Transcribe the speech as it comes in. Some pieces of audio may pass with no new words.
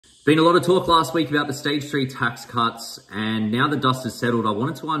Been a lot of talk last week about the stage 3 tax cuts, and now the dust has settled, I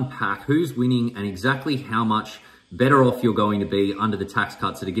wanted to unpack who's winning and exactly how much better off you're going to be under the tax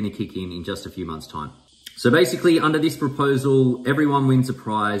cuts that are going to kick in just a few months' time. So basically, under this proposal, everyone wins a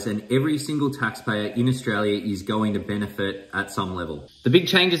prize and every single taxpayer in Australia is going to benefit at some level. The big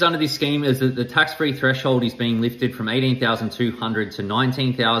changes under this scheme is that the tax-free threshold is being lifted from $18,200 to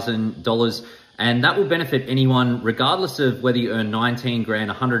 $19,000. And that will benefit anyone regardless of whether you earn 19 grand,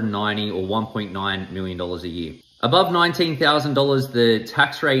 190 or $1.9 million a year. Above $19,000, the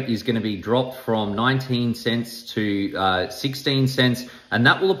tax rate is going to be dropped from 19 cents to 16 cents, and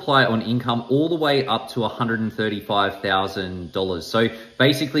that will apply on income all the way up to $135,000. So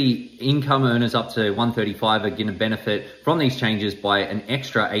basically, income earners up to $135 are going to benefit from these changes by an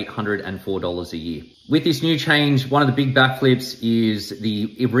extra $804 a year. With this new change, one of the big backflips is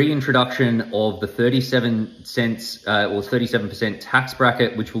the reintroduction of the 37 cents or 37% tax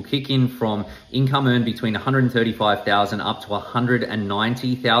bracket, which will kick in from income earned between $135,000 up to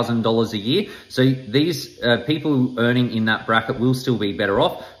 $190,000 a year. So these people earning in that bracket will still be better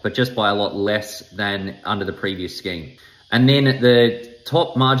off, but just by a lot less than under the previous scheme. And then the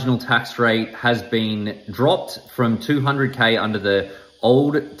top marginal tax rate has been dropped from $200K under the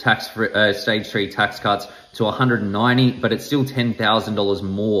old stage 3 tax cuts to $190, but it's still $10,000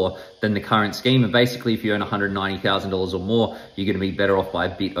 more than the current scheme. And basically, if you earn $190,000 or more, you're going to be better off by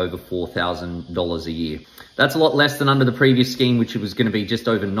a bit over $4,000 a year. That's a lot less than under the previous scheme, which was going to be just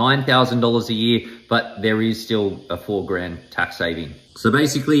over $9,000 a year, but there is still a $4 grand tax saving. So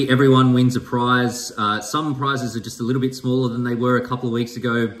basically, everyone wins a prize. Some prizes are just a little bit smaller than they were a couple of weeks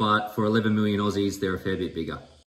ago, but for 11 million Aussies, they're a fair bit bigger.